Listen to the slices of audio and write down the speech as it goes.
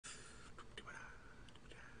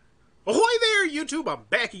YouTube? I'm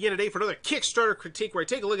back again today for another Kickstarter critique where I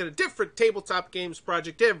take a look at a different tabletop games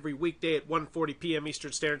project every weekday at 1:40 p.m.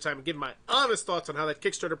 Eastern Standard Time and give my honest thoughts on how that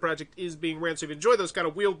Kickstarter project is being ran. So if you enjoy those kind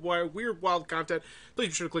of weird, wild content, please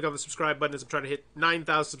be sure to click on the subscribe button as I'm trying to hit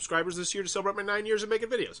 9,000 subscribers this year to celebrate my 9 years of making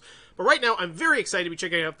videos. But right now, I'm very excited to be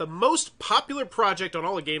checking out the most popular project on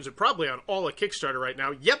all the games and probably on all of Kickstarter right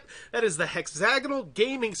now. Yep, that is the Hexagonal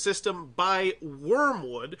gaming system by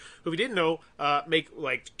Wyrmwood, who, if you didn't know, make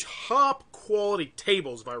like top quality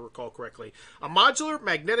tables, if I recall correctly. A modular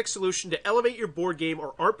magnetic solution to elevate your board game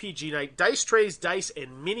or RPG night, dice trays, dice,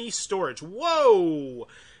 and mini storage. Whoa!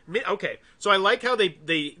 Okay, so I like how they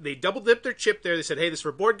double dipped their chip there. They said, hey, this is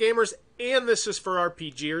for board gamers and this is for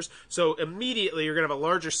RPGers. So immediately you're going to have a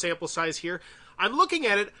larger sample size here. I'm looking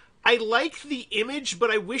at it. I like the image,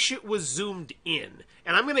 but I wish it was zoomed in.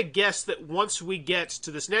 And I'm going to guess that once we get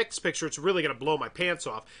to this next picture, it's really going to blow my pants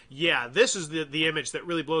off. Yeah, this is the image that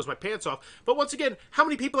really blows my pants off. But once again, how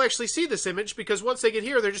many people actually see this image? Because once they get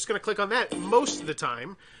here, they're just going to click on that most of the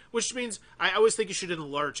time, which means I always think you should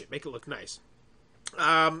enlarge it, make it look nice.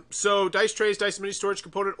 So dice trays, dice and mini storage,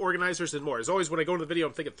 component organizers, and more. As always, when I go into the video,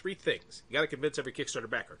 I'm thinking three things. You got to convince every Kickstarter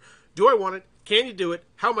backer. Do I want it? Can you do it?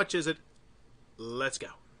 How much is it? Let's go.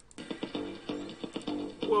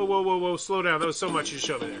 Whoa, whoa, whoa, whoa, slow down. That was so much you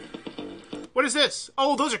showed me there. What is this?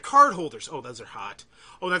 Oh, those are card holders. Oh, those are hot.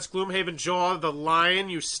 Oh, that's Gloomhaven Jaw, the Lion,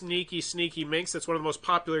 you sneaky, sneaky minx. That's one of the most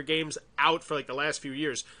popular games out for like the last few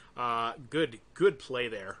years. Good play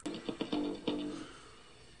there.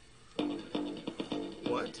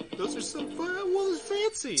 What? Those are so fun. Well, it's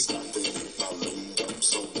fancy.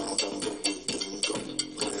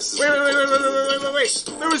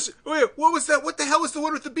 Wait. What was that? What the hell was the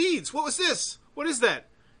one with the beads? What was this? What is that?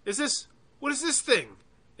 What is this thing?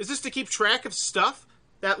 Is this to keep track of stuff?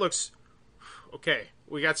 That looks... Okay,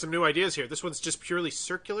 we got some new ideas here. This one's just purely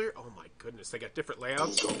circular. Oh my goodness, they got different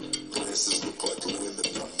layouts.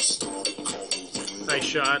 Nice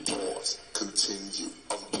shot.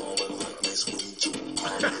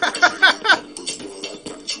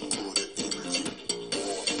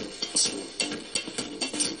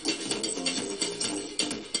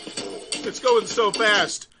 It's going so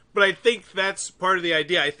fast. But I think that's part of the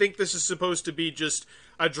idea. I think this is supposed to be just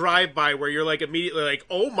a drive-by where you're like immediately like,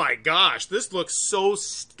 oh my gosh, this looks so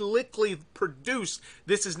slickly produced.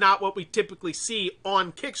 This is not what we typically see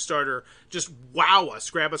on Kickstarter. Just wow us,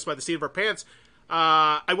 grab us by the seat of our pants.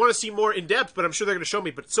 I want to see more in depth, but I'm sure they're going to show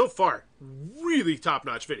me. But so far, really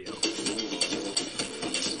top-notch video.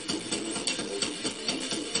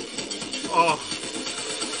 Oh.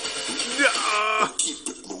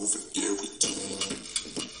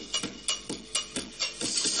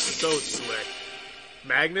 So slick.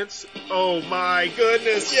 Magnets? Oh my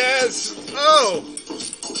goodness, yes! Oh!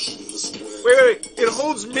 Wait. It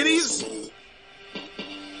holds minis?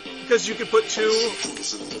 Because you can put two...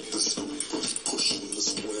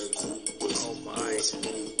 Oh my.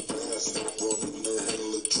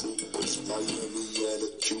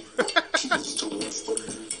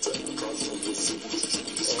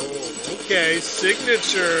 Oh, okay,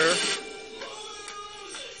 signature.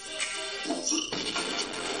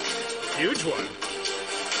 Huge one.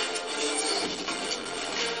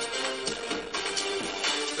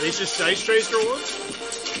 Are these just dice tracer ones?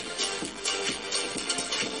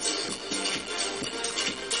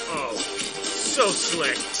 Oh, so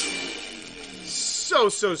slick.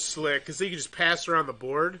 So slick, because you can just pass around the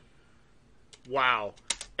board. Wow.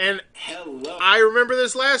 And hello. I remember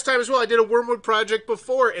this last time as well. I did a Wyrmwood project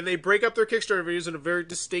before, and they break up their Kickstarter videos in a very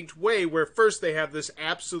distinct way, where first they have this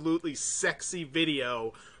absolutely sexy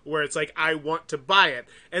video where it's like, I want to buy it.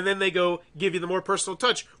 And then they go give you the more personal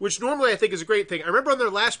touch, which normally I think is a great thing. I remember on their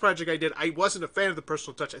last project I did, I wasn't a fan of the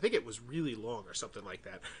personal touch. I think it was really long or something like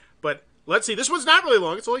that. But let's see. This one's not really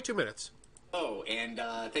long. It's only 2 minutes. Oh, and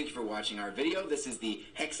thank you for watching our video. This is the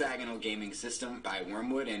Hexagonal gaming system by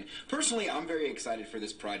Wyrmwood, and personally I'm very excited for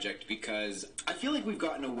this project because I feel like we've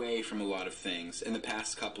gotten away from a lot of things in the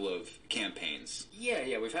past couple of campaigns.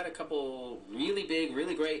 Yeah, we've had a couple really big,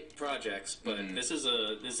 really great projects, but this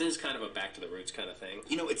is kind of a back to the roots kind of thing.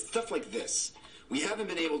 You know, it's stuff like this. We haven't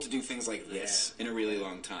been able to do things like this in a really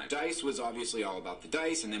long time. Dice was obviously all about the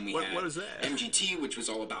dice, and then we had what is that? MGT, which was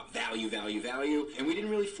all about value, and we didn't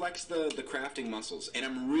really flex the crafting muscles, and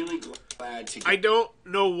I'm really glad to... I don't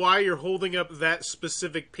know why you're holding up that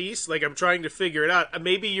specific piece. Like, I'm trying to figure it out.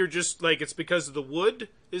 Maybe you're just, like, it's because the wood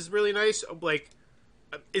is really nice. Like,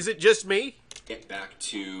 is it just me? Get back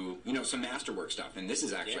to, you know, some masterwork stuff, and this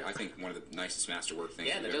is actually, I think, one of the nicest masterwork things.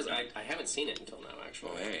 Yeah, that does. I haven't seen it until now,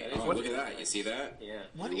 actually. Oh, hey, look at that! You see that? Yeah.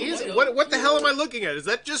 What is it? What the hell am I looking at? Is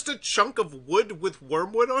that just a chunk of wood with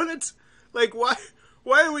Wyrmwood on it? Like, why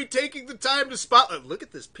are we taking the time to spotlight? Look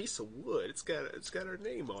at this piece of wood. It's got our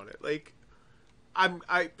name on it. Like,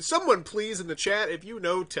 someone please in the chat, if you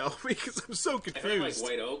know, tell me, because I'm so confused. I heard, like,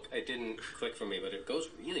 white oak. It didn't click for me, but it goes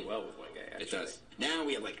really well with one guy, actually. It does. Now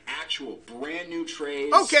we have, like, actual brand new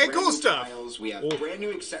trays. Okay, brand cool new stuff. Tiles. We have brand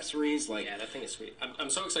new accessories. Like, yeah, that thing is sweet.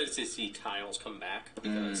 I'm so excited to see tiles come back,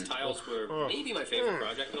 because tiles were maybe my favorite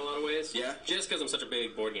project in a lot of ways. Yeah. Just because I'm such a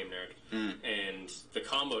big board game nerd. And the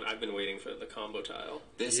combo, I've been waiting for the combo tile.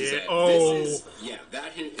 This is it. Oh. This is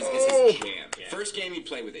jam. Yeah. First game you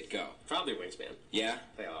play with it, go. Probably Wingspan. Yeah?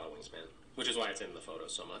 Play a lot of Wingspan. Which is why it's in the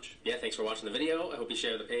photos so much. Yeah, thanks for watching the video. I hope you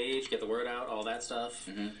share the page, get the word out, all that stuff.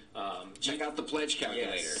 Check out the pledge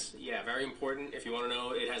calculator. Yes. Yeah, very important. If you want to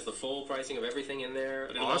know, it has the full pricing of everything in there.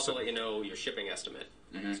 But it'll also let you know your shipping estimate.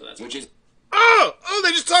 So that's Which is... Oh,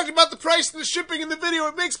 they just talked about the price and the shipping in the video.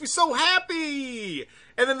 It makes me so happy.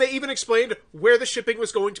 And then they even explained where the shipping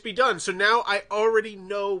was going to be done. So now I already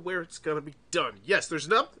know where it's going to be done. Yes, there's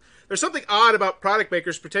something odd about product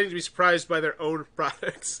makers pretending to be surprised by their own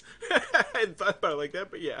products. I hadn't thought about it like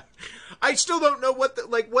that, but yeah. I still don't know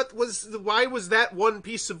why was that one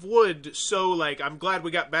piece of wood so, like, I'm glad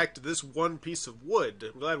we got back to this one piece of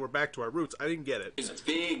wood. I'm glad we're back to our roots. I didn't get it. It's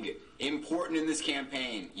big, important in this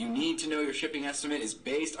campaign. You need to know your shipping estimate is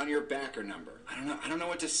based on your backer number. I don't know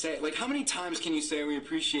what to say. Like, how many times can you say we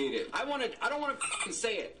appreciate it? I don't want to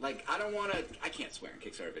say it. Like, I can't swear in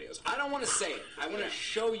Kickstarter videos. I don't want to say it. I want to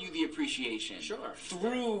show you the appreciation.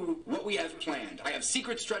 Through what we have planned. I have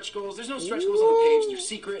secret stretch goals. There's no stretch goals on the page. They're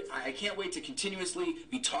secret. I can't wait to continuously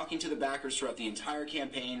be talking to the backers throughout the entire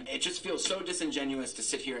campaign. It just feels so disingenuous to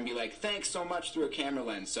sit here and be like, thanks so much through a camera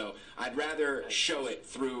lens. So I'd rather show it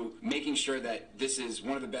through making sure that this is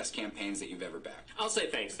one of the best campaigns that you've ever backed. I'll say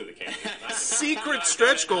thanks to the campaign. Secret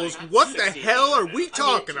stretch goals? What the hell are we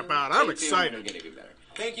talking about? I'm excited.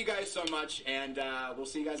 Thank you guys so much, and we'll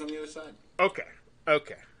see you guys on the other side. Okay.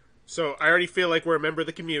 So I already feel like we're a member of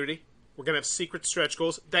the community. We're going to have secret stretch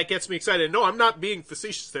goals. That gets me excited. No, I'm not being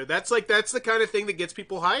facetious there. That's the kind of thing that gets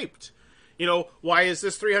people hyped. You know, why is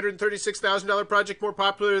this $336,000 project more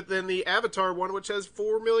popular than the Avatar one, which has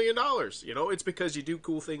 $4 million? You know, it's because you do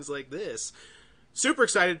cool things like this. Super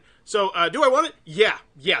excited. So, do I want it? Yeah,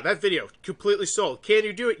 that video. Completely sold. Can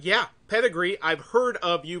you do it? Yeah. Pedigree. I've heard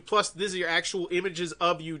of you. Plus, these are your actual images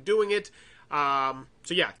of you doing it.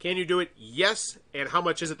 So yeah, can you do it? Yes. And how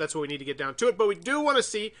much is it? That's what we need to get down to it. But we do want to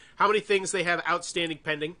see how many things they have outstanding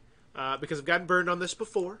pending, because I've gotten burned on this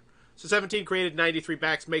before. So 17 created, 93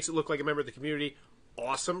 backs, makes it look like a member of the community.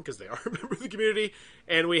 Awesome, because they are a member of the community.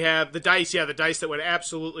 And we have the dice, the dice that went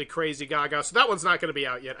absolutely crazy gaga. So that one's not going to be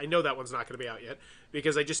out yet. I know that one's not going to be out yet,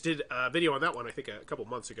 because I just did a video on that one, I think, a couple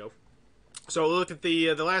months ago. So we'll look at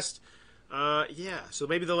the last... so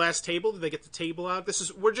maybe the last table. Did they get the table out?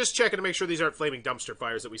 We're just checking to make sure these aren't flaming dumpster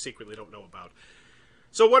fires that we secretly don't know about.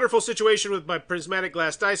 So, wonderful situation with my prismatic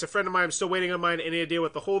glass dice. A friend of mine, I'm still waiting on mine. Any idea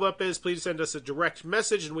what the holdup is? Please send us a direct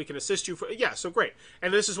message and we can assist you. So great.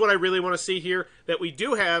 And this is what I really want to see here, that we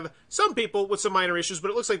do have some people with some minor issues,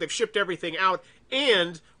 but it looks like they've shipped everything out.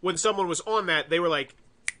 And when someone was on that, they were like,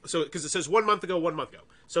 so, because it says 1 month ago.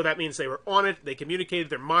 So that means they were on it. They communicated.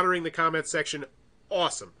 They're monitoring the comments section.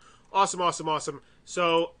 Awesome.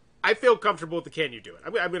 So I feel comfortable with the can you do it.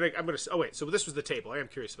 I'm gonna. Oh wait. So this was the table. I am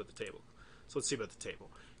curious about the table. So let's see about the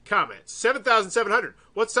table. Comments 7,700.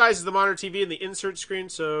 What size is the monitor TV and the insert screen?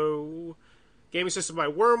 So gaming system by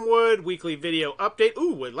Wyrmwood. Weekly video update.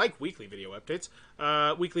 Ooh, I like weekly video updates.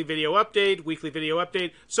 Weekly video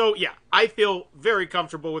update. So yeah, I feel very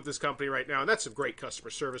comfortable with this company right now, and that's some great customer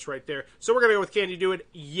service right there. So we're gonna go with can you do it?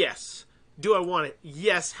 Yes. Do I want it?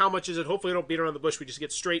 Yes. How much is it? Hopefully I don't beat around the bush. We just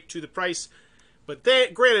get straight to the price. But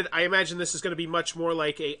then, granted, I imagine this is going to be much more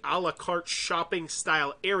like a la carte shopping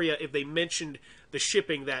style area if they mentioned the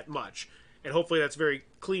shipping that much. And hopefully that's very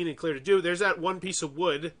clean and clear to do. There's that one piece of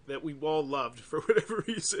wood that we all loved for whatever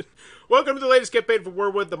reason. Welcome to the latest campaign for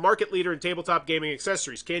Wyrmwood, the market leader in tabletop gaming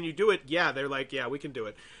accessories. Can you do it? Yeah, they're like, yeah, we can do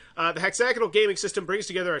it. The Hexagonal gaming system brings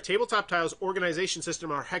together our tabletop tiles organization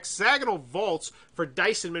system, our hexagonal vaults for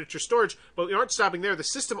dice and miniature storage, but we aren't stopping there. The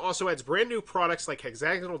system also adds brand new products like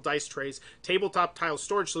hexagonal dice trays, tabletop tile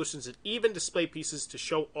storage solutions, and even display pieces to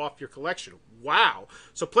show off your collection. Wow.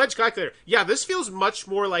 So pledge calculator. Yeah, this feels much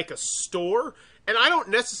more like a store, and I don't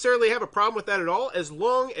necessarily have a problem with that at all, as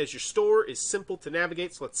long as your store is simple to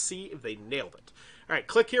navigate. So let's see if they nailed it. All right,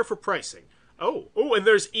 click here for pricing. Oh, and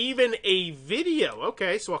there's even a video.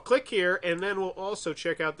 Okay, so I'll click here, and then we'll also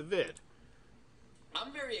check out the vid.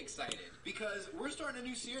 I'm very excited, because we're starting a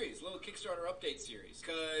new series, a little Kickstarter update series,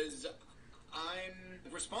 because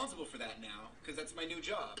I'm responsible for that now, because that's my new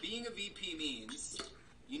job. Being a VP means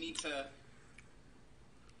You need to...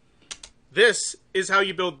 This is how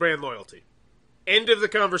you build brand loyalty. End of the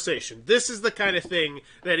conversation. This is the kind of thing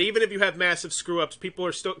that even if you have massive screw-ups, people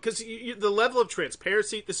are still... Because the level of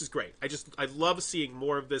transparency, this is great. I love seeing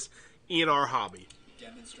more of this in our hobby.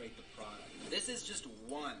 Demonstrate the product. This is just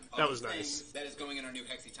one of That was the nice. things that is going in our new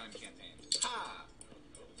Hexy Time campaign. Ha!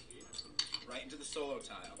 Right into the solo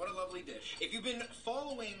tile. What a lovely dish. If you've been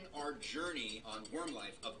following our journey on Worm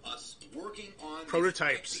Life of us working on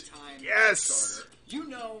Prototypes. this Hexy Time Yes! Kickstarter, you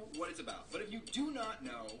know what it's about. But if you do not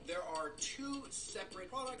know, there are two separate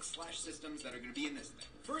products/systems that are going to be in this thing.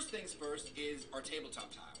 First things first is our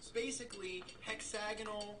tabletop tiles. Basically,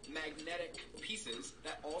 hexagonal magnetic pieces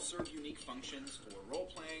that all serve unique functions for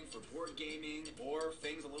role-playing, for board gaming, or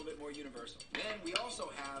things a little bit more universal. Then we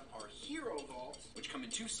also have our hero vaults, which come in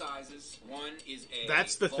two sizes. One is a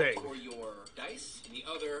That's the vault thing. for your dice, and the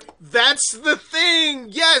other... That's the thing!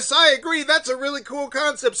 Yes, I agree. That's a really cool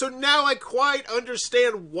concept. So now I quite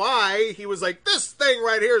understand why he was like, this thing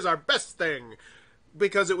right here is our best thing.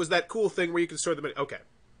 Because it was that cool thing where you can store the mini. Okay.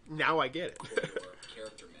 Now I get it. for your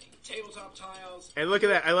character mini. Tabletop tiles... And look at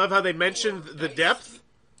that. I love how they mentioned the dice, depth.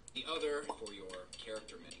 The other for your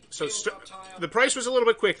character mini. So Tabletop tile, the price was a little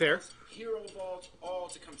bit quick there. Hero Vault, all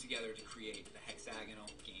to come together to create the hexagonal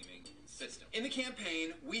gaming system. In the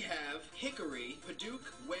campaign, we have hickory, paduk,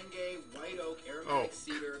 wenge, white oak, aromatic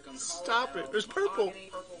cedar, Gonzalo Stop it. elm, There's purple. mahogany,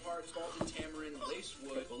 purple heart, salted tamarind, lace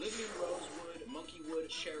wood, Bolivian rosewood, monkey wood,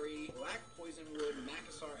 cherry, black poison wood,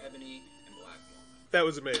 macassar ebony, and black walnut. That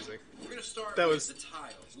was amazing. We're going to start That with was- the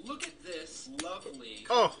tiles. Look at this lovely,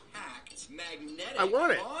 Oh. compact, magnetic, I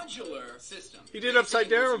want it. modular system. He did upside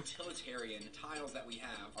Basically, down. the utilitarian tiles that we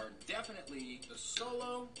have are definitely the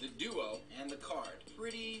solo, the duo, and the card.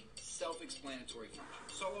 Pretty self-explanatory function.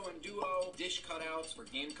 Solo and duo, dish cutouts for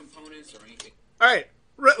game components or anything. All right.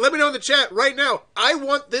 Let me know in the chat right now. I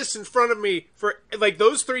want this in front of me for, like,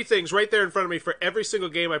 those three things right there in front of me for every single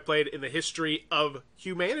game I played in the history of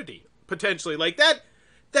humanity, potentially. Like, that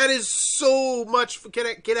is so much...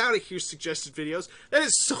 Get out of here, suggested videos. That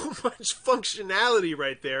is so much functionality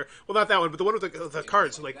right there. Well, not that one, but the one with the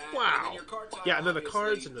cards. Like, that. wow. And then your card tile, Yeah, and then the obviously,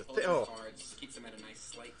 cards and the... pulls Oh. cards keeps them at a nice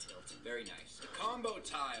slight tilt. Very nice. The combo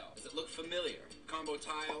tile. Does it look familiar? Combo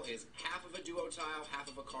tile is half of a duo tile, half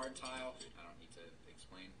of a card tile. I don't need to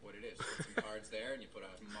explain what it is. You put some cards there, and you put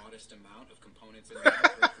a modest amount of components in there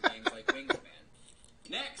for games like Wingspan.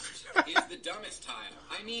 Next is the dumbest tile.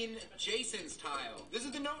 I mean, Jason's tile. This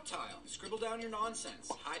is the note tile. Scribble down your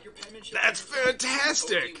nonsense. Hide your penmanship. That's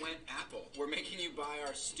fantastic. Totally went Apple. We're making you buy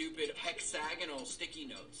our stupid hexagonal sticky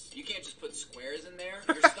notes. You can't just put squares in there.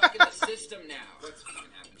 You're stuck in the system now. What's going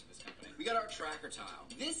to happen to this company? We got our tracker tile.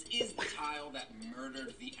 This is the tile that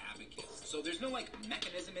murdered the abacus. So there's no, like,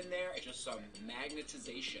 mechanism in there. It's just some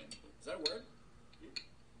magnetization. Is that a word?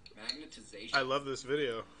 Magnetization. I love this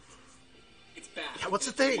video. It's bad. Yeah, what's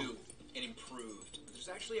It's the thing? new and improved. There's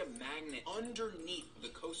actually a magnet underneath the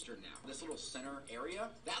coaster now. This little center area,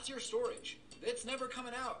 that's your storage. It's never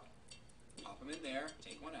coming out. Pop them in there,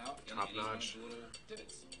 take one out, and Top any one notch. of the little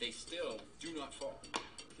divots. They still do not fall.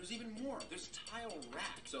 There's even more. There's tile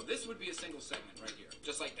rack. So this would be a single segment right here.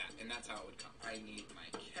 Just like that. And that's how it would come. I need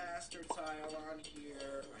my caster tile on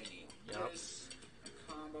here. I need this.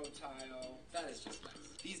 A combo tile. That is just nice.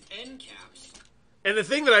 These end caps. And the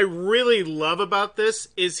thing that I really love about this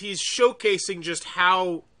is he's showcasing just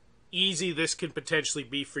how easy this can potentially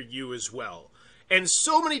be for you as well. And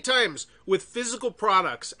so many times with physical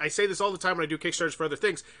products, I say this all the time when I do Kickstarters for other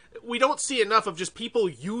things, we don't see enough of just people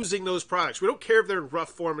using those products. We don't care if they're in rough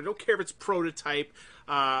form. We don't care if it's prototype.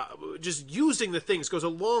 Just using the things goes a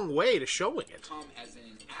long way to showing it. Come as an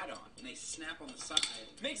add-on, and they snap on the side.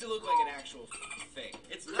 Makes it look like an actual thing.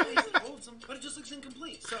 It's nice, it holds them, but it just looks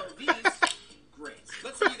incomplete. So these, great.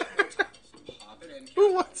 Let's say you got more tiles. Pop it in.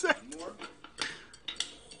 Who wants that? One more.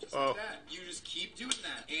 Just Oh. like that. You just keep doing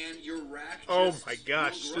that, and your rack Oh just my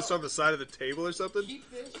gosh, will just grow. on the side of the table or something?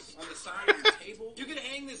 Keep this on the side of your table. You can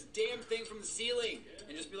hang this damn thing from the ceiling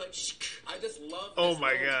and just be like, shh. I just love Oh this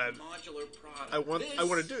my little God. modular product. I want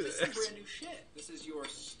to do This this. is brand new shit. This is your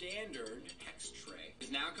standard hex tray.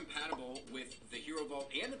 It's now compatible with the Hero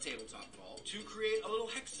Vault and the Tabletop Vault to create a little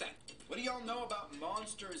hex set. What do y'all know about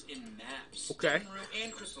monsters in maps? Okay. Unreal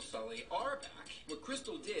and Crystal Sully are back. What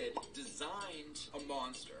Crystal did, designed a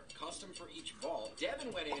monster, custom for each vault.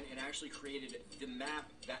 Devin went in and actually created the map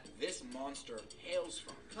that this monster hails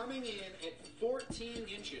from. Coming in at 14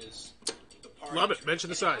 inches. The party Love it. trick. Mention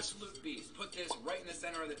the An size. absolute beast. Put this right in the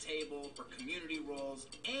center of the table for community roles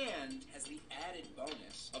and has the added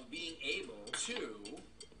bonus of being able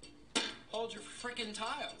to hold your frickin'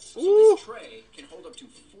 tiles. Ooh. So this tray can hold up to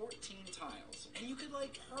 14 tiles. And you could,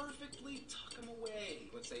 like, perfectly tuck them away.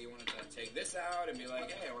 Let's say you wanted to take this out and be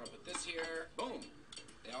like, hey, I want to put this here. Boom.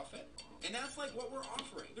 They all fit. And that's like what we're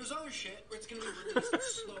offering. There's other shit where it's going to be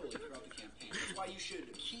released slowly throughout the campaign. That's why you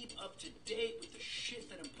should keep up to date with the shit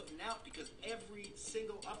that I'm putting out, because every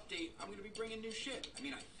single update, I'm going to be bringing new shit. I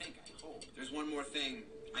mean, I hope. There's one more thing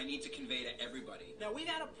I need to convey to everybody. Now, we've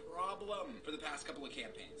had a problem for the past couple of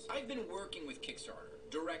campaigns. I've been working with Kickstarter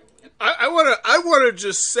directly. I want to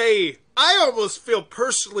just say, I almost feel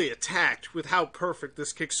personally attacked with how perfect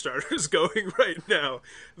this Kickstarter is going right now.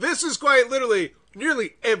 This is quite literally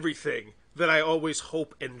nearly everything that I always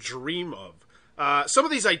hope and dream of. Some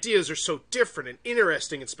of these ideas are so different and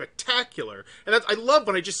interesting and spectacular. And I love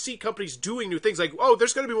when I just see companies doing new things like, oh,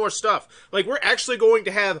 there's going to be more stuff. Like, we're actually going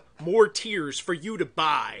to have more tiers for you to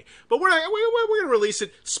buy. But we're going to release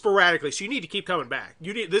it sporadically, so you need to keep coming back.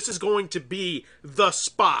 This is going to be the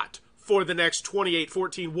spot for the next 28,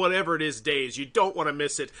 14, whatever it is days. You don't want to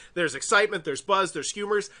miss it. There's excitement, there's buzz, there's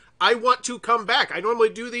humors. I want to come back. I normally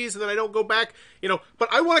do these and then I don't go back, but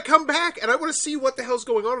I want to come back and I want to see what the hell's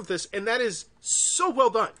going on with this. And that is so well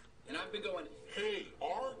done. And I've been going, hey,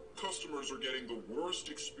 our customers are getting the worst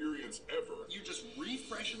experience ever. you're just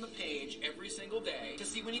refreshing the page every single day to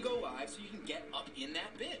see when you go live so you can get up in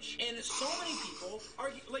that bitch. And so many people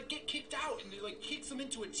are like get kicked out, and they like kicks them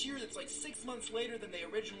into a tier that's like 6 months later than they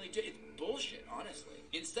originally did. It's bullshit, honestly.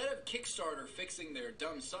 Instead of Kickstarter fixing their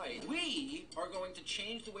dumb site, we are going to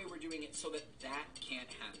change the way we're doing it so that that can't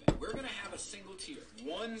happen. We're going to have a single tier,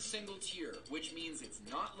 one single tier, which means it's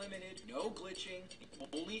not limited, no glitching.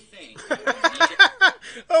 The only thing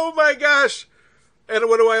oh my gosh. And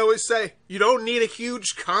what do I always say? You don't need a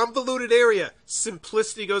huge convoluted area.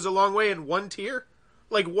 Simplicity goes a long way in one tier.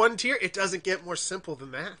 Like one tier, it doesn't get more simple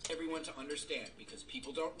than that. everyone to understand, because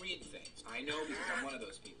people don't read things. I know, because I'm one of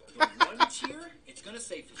those people. The one tier, it's going to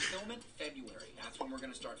say fulfillment February. That's when we're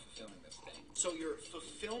going to start fulfilling this thing. So your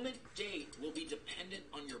fulfillment date will be dependent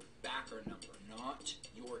on your backer number, not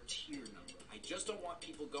your tier number. I just don't want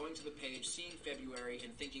people going to the page, seeing February,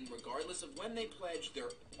 and thinking regardless of when they pledge,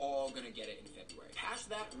 they're all going to get it in February. Past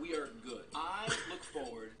that, we are good. I look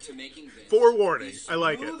forward to making this Forewarning. the I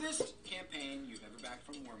like it. smoothest campaign you've ever backed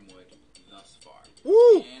from Wyrmwood thus far.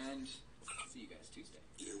 Woo! And see you guys Tuesday.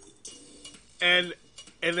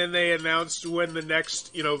 And then they announced when the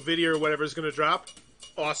next, video or whatever is going to drop.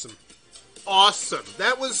 Awesome. Awesome.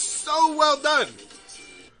 That was so well done.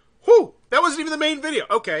 Whew! That wasn't even the main video.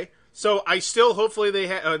 Okay. So I still, hopefully they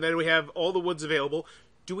have, and then we have all the woods available.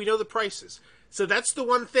 Do we know the prices? So that's the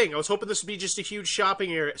one thing. I was hoping this would be just a huge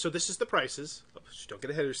shopping area. So this is the prices. Oh, don't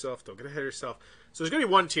get ahead of yourself. Don't get ahead of yourself. So there's going to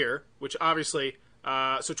be one tier, which obviously,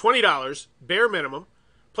 so $20, bare minimum.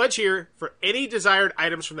 Pledge here for any desired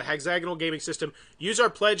items from the Hexagonal gaming system. Use our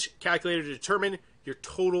pledge calculator to determine your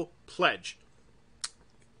total pledge.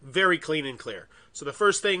 Very clean and clear. So the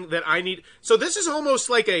first thing that I need... So this is almost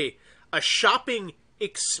like a shopping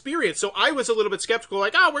experience. So I was a little bit skeptical,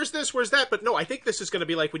 like, where's this, where's that? But no, I think this is going to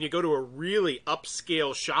be like when you go to a really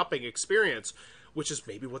upscale shopping experience, which is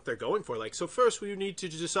maybe what they're going for. Like, so first we need to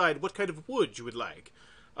decide what kind of wood you would like.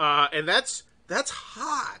 And that's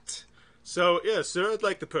hot. So, yeah, sir, I'd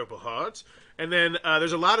like the Purple Heart. And then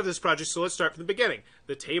there's a lot of this project, so let's start from the beginning.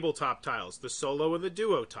 The tabletop tiles, the solo and the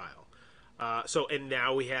duo tile. And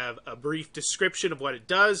now we have a brief description of what it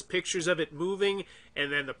does, pictures of it moving,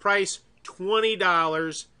 and then the price,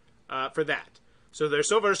 $20 for that. So they're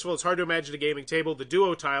so versatile, it's hard to imagine a gaming table. The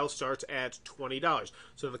duo tile starts at $20.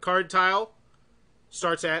 So the card tile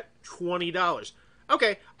starts at $20.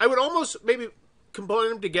 Okay, I would almost maybe combine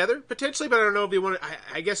them together, potentially, but I don't know if they want to...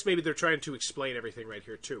 I guess maybe they're trying to explain everything right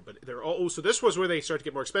here, too. But they're all... So this was where they start to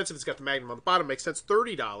get more expensive. It's got the magnum on the bottom. Makes sense.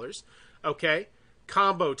 $30. Okay.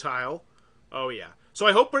 Combo tile. Oh, yeah. So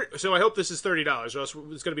I hope this is $30, or else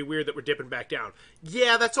it's going to be weird that we're dipping back down.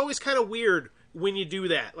 Yeah, that's always kind of weird when you do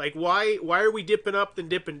that. Like, why are we dipping up then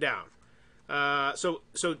dipping down? So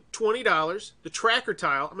 $20. The tracker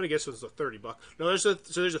tile, I'm going to guess it was a $30. No, there's a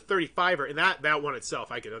 35er, and that one itself,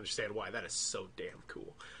 I can understand why. That is so damn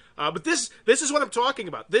cool. But this is what I'm talking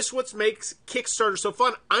about. This is what makes Kickstarter so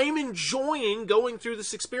fun. I'm enjoying going through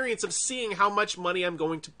this experience of seeing how much money I'm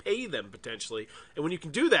going to pay them, potentially. And when you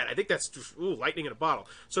can do that, I think that's just, lightning in a bottle.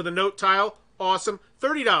 So the note tile, awesome.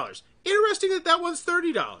 $30. Interesting that one's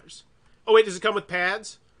 $30. Oh, wait, does it come with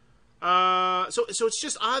pads? So it's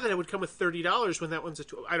just odd that it would come with $30 when that one's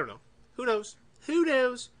I don't know. Who knows?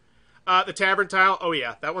 The tavern tile. Oh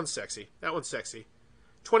yeah, that one's sexy.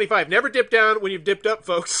 $25. Never dip down when you've dipped up,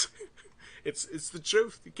 folks. It's the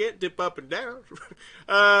truth. You can't dip up and down.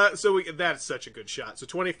 That's such a good shot. So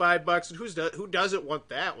 $25, and who doesn't want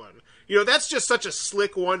that one? You know, that's just such a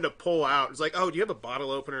slick one to pull out. It's like, oh, do you have a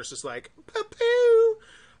bottle opener? It's just like, poo.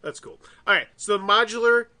 That's cool. All right, so the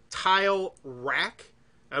modular tile rack.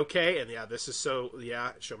 Okay, and yeah, this is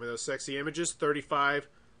show me those sexy images. 35,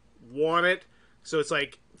 want it. So it's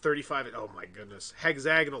like 35, oh my goodness.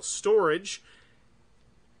 Hexagonal storage.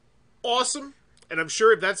 Awesome. And I'm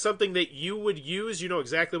sure if that's something that you would use, you know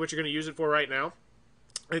exactly what you're going to use it for right now.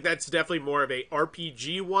 I think that's definitely more of a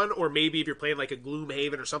RPG one, or maybe if you're playing like a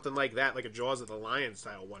Gloomhaven or something like that, like a Jaws of the Lion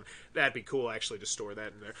style one, that'd be cool actually to store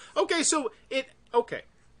that in there. Okay, okay.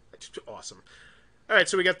 Awesome. All right,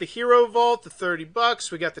 so we got the Hero Vault, the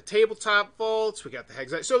 $30. We got the Tabletop Vaults. We got the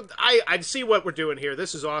Hexagonal. So I see what we're doing here.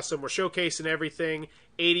 This is awesome. We're showcasing everything.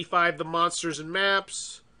 85, the monsters and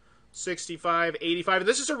maps. 65, 85. And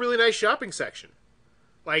this is a really nice shopping section.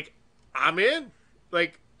 Like, I'm in.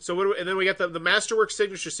 Like, so and then we got the Masterwork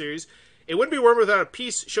Signature Series. It wouldn't be Wyrmwood without a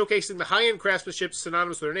piece showcasing the high-end craftsmanship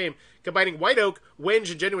synonymous with their name. Combining white oak,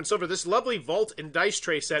 wenge, and genuine silver, this lovely vault and dice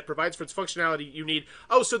tray set provides for its functionality you need.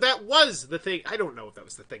 Oh, so that was the thing. I don't know if that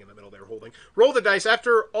was the thing in the middle they were holding. Roll the dice.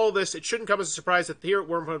 After all this, it shouldn't come as a surprise that here at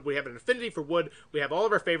Wyrmwood we have an affinity for wood. We have all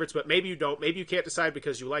of our favorites, but maybe you don't. Maybe you can't decide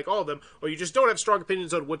because you like all of them, or you just don't have strong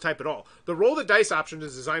opinions on wood type at all. The roll the dice option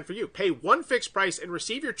is designed for you. Pay one fixed price and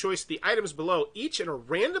receive your choice of the items below, each in a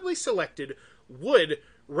randomly selected wood,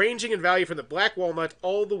 ranging in value from the black walnut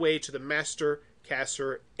all the way to the master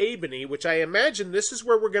casser ebony, which I imagine this is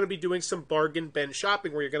where we're going to be doing some bargain bin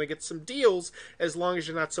shopping, where you're going to get some deals as long as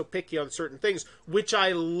you're not so picky on certain things, which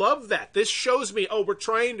I love that. This shows me, oh, we're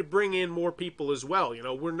trying to bring in more people as well. You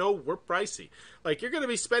know, we're pricey. Like, you're going to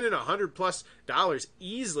be spending $100+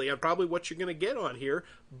 easily on probably what you're going to get on here,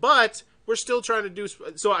 but we're still trying to do,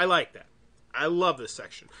 so I like that. I love this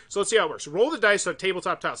section. So let's see how it works. Roll the dice on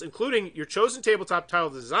tabletop tiles, including your chosen tabletop tile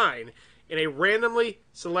design in a randomly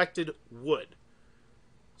selected wood.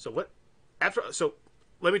 So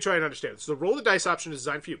let me try and understand. So the roll the dice option is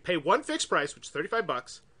designed for you. Pay one fixed price, which is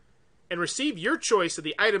 $35, and receive your choice of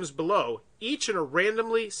the items below, each in a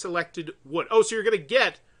randomly selected wood. Oh, so you're going to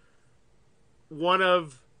get one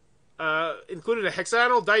of, included a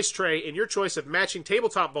hexagonal dice tray in your choice of matching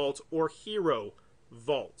tabletop vault or hero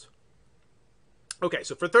vault. Okay,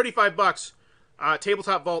 so for $35,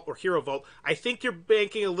 Tabletop Vault or Hero Vault, I think you're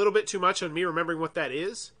banking a little bit too much on me remembering what that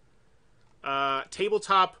is.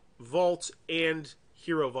 Tabletop Vault and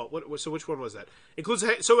Hero Vault. So which one was that?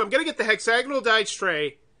 So I'm going to get the hexagonal dice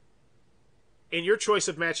tray in your choice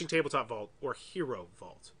of matching Tabletop Vault or Hero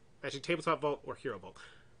Vault. Matching Tabletop Vault or Hero Vault.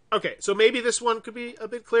 Okay, so maybe this one could be a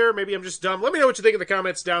bit clearer. Maybe I'm just dumb. Let me know what you think in the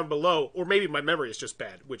comments down below. Or maybe my memory is just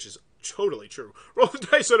bad, which is totally true. Roll the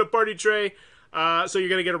dice on a party tray. So you're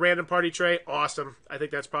going to get a random party tray. Awesome. I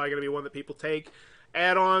think that's probably going to be one that people take.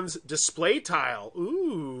 Add-ons, display tile.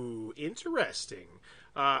 Ooh, interesting.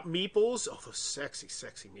 Meeples. Oh, those sexy,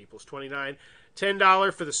 sexy meeples. $29.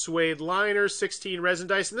 $10 for the suede liner. 16 resin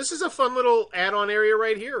dice. And this is a fun little add-on area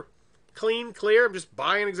right here. Clean, clear. I'm just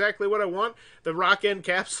buying exactly what I want. The rock end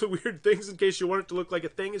caps, the weird things in case you want it to look like a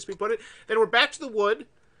thing, as we put it. Then we're back to the wood.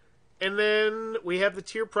 And then we have the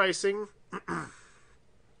tier pricing.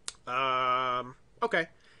 Okay.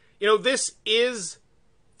 You know, this is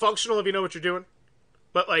functional if you know what you're doing.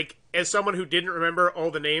 But, like, as someone who didn't remember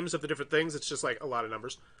all the names of the different things, it's just, like, a lot of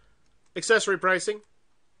numbers. Accessory pricing.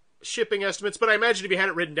 Shipping estimates. But I imagine if you had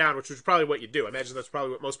it written down, which was probably what you do. I imagine that's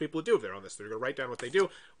probably what most people would do if they're on this. They're going to write down what they do,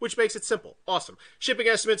 which makes it simple. Awesome. Shipping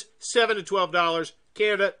estimates, $7 to $12.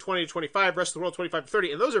 Canada, $20 to $25. Rest of the world, $25 to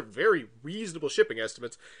 $30. And those are very reasonable shipping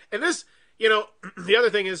estimates. And this, you know, the other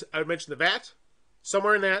thing is, I would mention the VAT.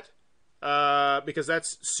 Somewhere in that. Because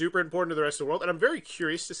that's super important to the rest of the world. And I'm very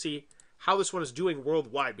curious to see how this one is doing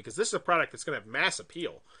worldwide, because this is a product that's going to have mass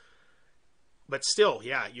appeal. But still,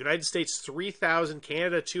 yeah, United States 3,000,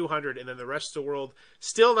 Canada 200, and then the rest of the world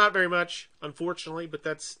still not very much, unfortunately, but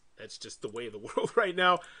that's just the way of the world right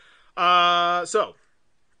now. So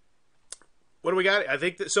what do we got? I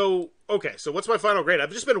think that, so okay, so what's my final grade?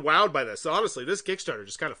 I've just been wowed by this. So honestly, this Kickstarter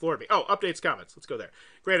just kind of floored me. Oh, updates, comments. Let's go there.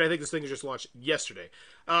 Great, I think this thing was just launched yesterday.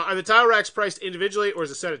 Are the tile racks priced individually or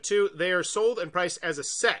as a set of two? They are sold and priced as a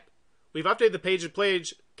set. We've updated the page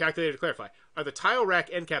calculator to clarify. Are the tile rack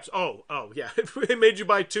end caps? Oh, yeah. If they made you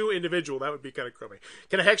buy two individual, that would be kind of crummy.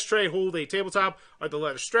 Can a hex tray hold a tabletop? Are the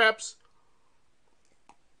leather straps?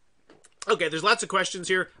 Okay, there's lots of questions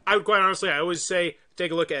here. I would quite honestly, I always say,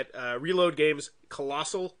 take a look at Reload Games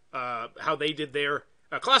Colossal, how they did their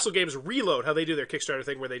Colossal Games Reload, how they do their Kickstarter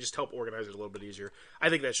thing, where they just help organize it a little bit easier. I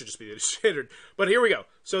think that should just be the standard. But here we go.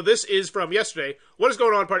 So this is from yesterday. What is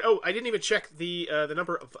going on, party? Oh, I didn't even check the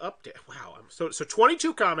number of update. Wow. So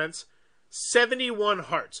 22 comments, 71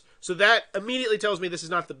 hearts. So that immediately tells me this is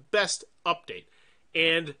not the best update.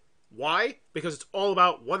 And why? Because it's all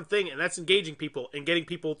about one thing, and that's engaging people and getting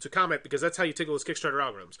people to comment, because that's how you tickle those Kickstarter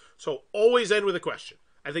algorithms. So always end with a question.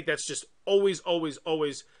 I think that's just always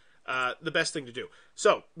the best thing to do.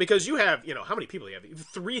 So, because you have, how many people do you have?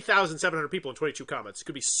 3,700 people and 22 comments. It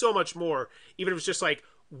could be so much more, even if it's just like,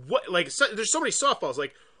 there's so many softballs.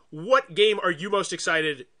 Like, what game are you most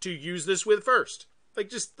excited to use this with first?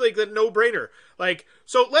 Just the no-brainer.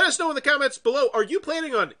 So let us know in the comments below, are you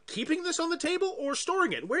planning on keeping this on the table or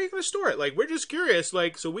storing it? Where are you going to store it? We're just curious,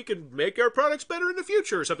 so we can make our products better in the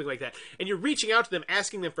future or something like that. And you're reaching out to them,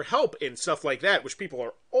 asking them for help and stuff like that, which people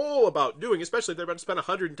are all about doing, especially if they're about to spend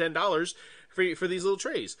 $110 for these little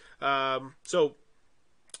trays. So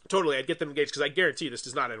totally, I'd get them engaged, because I guarantee this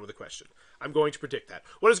does not end with a question. I'm going to predict that.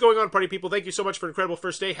 What is going on, party people? Thank you so much for an incredible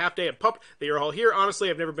first day, half day. I'm pumped that you're all here. Honestly,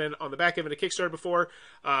 I've never been on the back end of a Kickstarter before.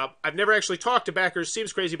 I've never actually talked to backers.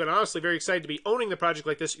 Seems crazy, but honestly very excited to be owning the project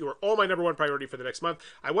like this. You are all my number one priority for the next month.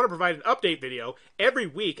 I want to provide an update video every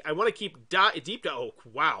week. I want to keep oh,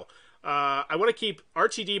 wow. I want to keep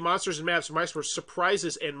RTD, monsters, and maps, mice for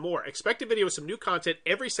surprises, and more. Expect a video with some new content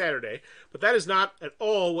every Saturday, but that is not at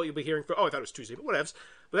all what you'll be hearing from... Oh, I thought it was Tuesday, but whatevs.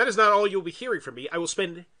 But that is not all you'll be hearing from me. I will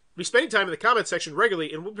be spending time in the comment section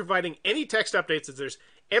regularly, and we'll be providing any text updates as there's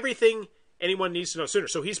everything anyone needs to know sooner.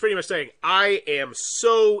 So he's pretty much saying, I am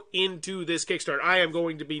so into this Kickstarter. I am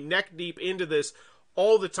going to be neck deep into this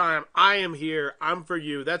all the time. I am here. I'm for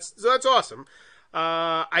you. That's awesome.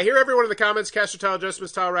 I hear everyone in the comments, caster tile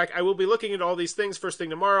adjustments, tile rack. I will be looking into all these things first thing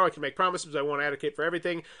tomorrow. I can make promises, but I won't advocate for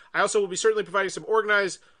everything. I also will be certainly providing some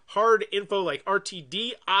organized, hard info like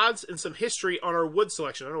RTD odds and some history on our wood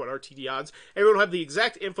selection. I don't know what RTD odds. Everyone will have the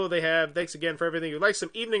exact info they have. Thanks again for everything. If you'd like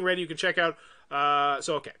some evening ready, you can check out.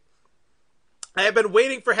 Okay. I have been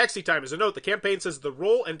waiting for Hexi time. As a note, the campaign says the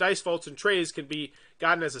roll and dice vaults and trays can be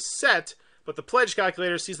gotten as a set, but the pledge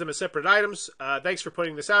calculator sees them as separate items. Thanks for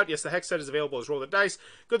putting this out. Yes, the hex set is available as roll the dice.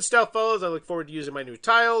 Good stuff, fellas. I look forward to using my new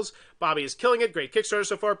tiles. Bobby is killing it. Great Kickstarter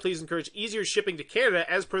so far. Please encourage easier shipping to Canada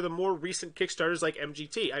as per the more recent Kickstarters like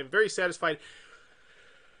MGT. I'm very satisfied.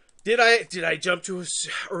 Did I jump to an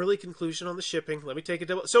early conclusion on the shipping? Let me take a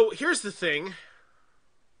double. So here's the thing.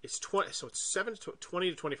 It's 20. So it's $20 to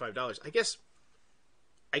 $25.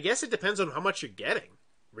 I guess it depends on how much you're getting,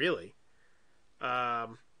 really.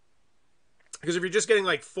 Because if you're just getting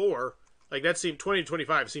 4, that seemed 20 to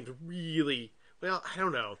 25 seems really, well, I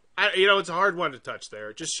don't know. It's a hard one to touch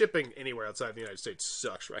there. Just shipping anywhere outside the United States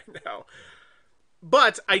sucks right now.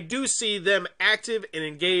 But I do see them active and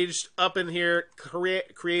engaged up in here.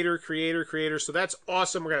 Creator. So that's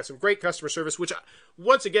awesome. We're going to have some great customer service, which,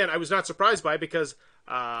 once again, I was not surprised by, because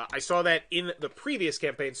I saw that in the previous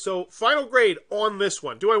campaign. So final grade on this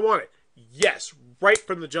one. Do I want it? Yes. Right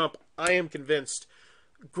from the jump. I am convinced.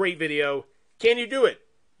 Great video. Can you do it?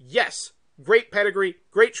 Yes. Great pedigree,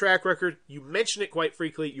 great track record. You mentioned it quite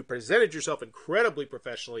frequently. You presented yourself incredibly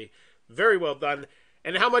professionally. Very well done.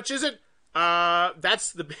 And how much is it?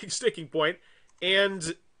 That's the big sticking point.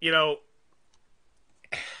 And,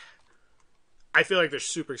 I feel like they're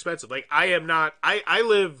super expensive. I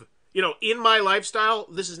live, in my lifestyle,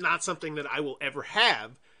 this is not something that I will ever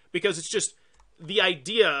have, because it's just the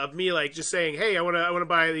idea of me, just saying, hey, I want to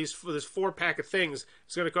buy this 4-pack of things.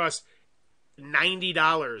 It's going to cost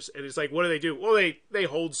 $90, and it's what do they do? Well, they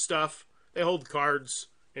hold stuff, they hold cards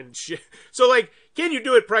and shit. So can you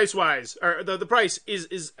do it price wise? Or the price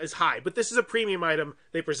is high, but this is a premium item.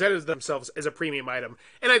 They presented themselves as a premium item,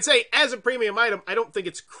 and I'd say as a premium item, I don't think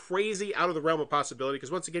it's crazy out of the realm of possibility,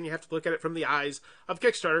 because once again, you have to look at it from the eyes of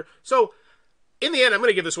Kickstarter. So in the end, I'm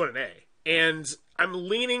going to give this one an A, and I'm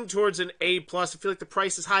leaning towards an A+. I feel like the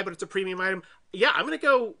price is high, but it's a premium item. Yeah, I'm going to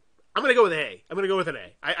go with A. I'm going to go with an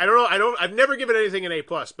A. I don't know. I've never given anything an A+,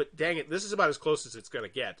 but dang it, this is about as close as it's going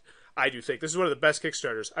to get. I do think this is one of the best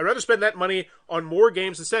Kickstarters. I'd rather spend that money on more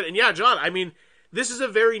games instead. And yeah, John, this is a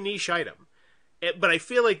very niche item, but I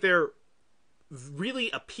feel like they're really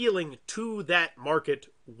appealing to that market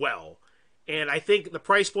well. And I think the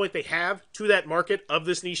price point they have to that market of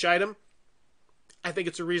this niche item, I think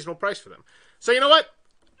it's a reasonable price for them. So you know what?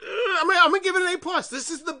 I'm gonna give it an A+. This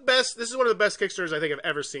is the best. This is one of the best Kickstarters I think I've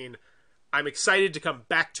ever seen. I'm excited to come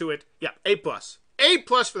back to it. Yeah, A+. A+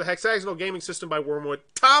 for the Hexagonal gaming system by Wyrmwood.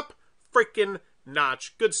 Top freaking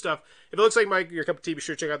notch. Good stuff. If it looks like your cup of tea, be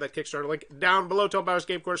sure to check out that Kickstarter link down below. Tom Bowers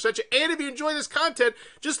Game Corner sent you. And if you enjoy this content,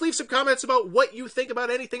 just leave some comments about what you think about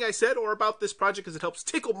anything I said or about this project, because it helps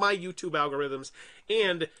tickle my YouTube algorithms,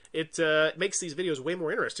 and it makes these videos way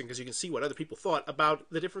more interesting because you can see what other people thought about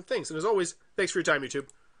the different things. And as always, thanks for your time, YouTube.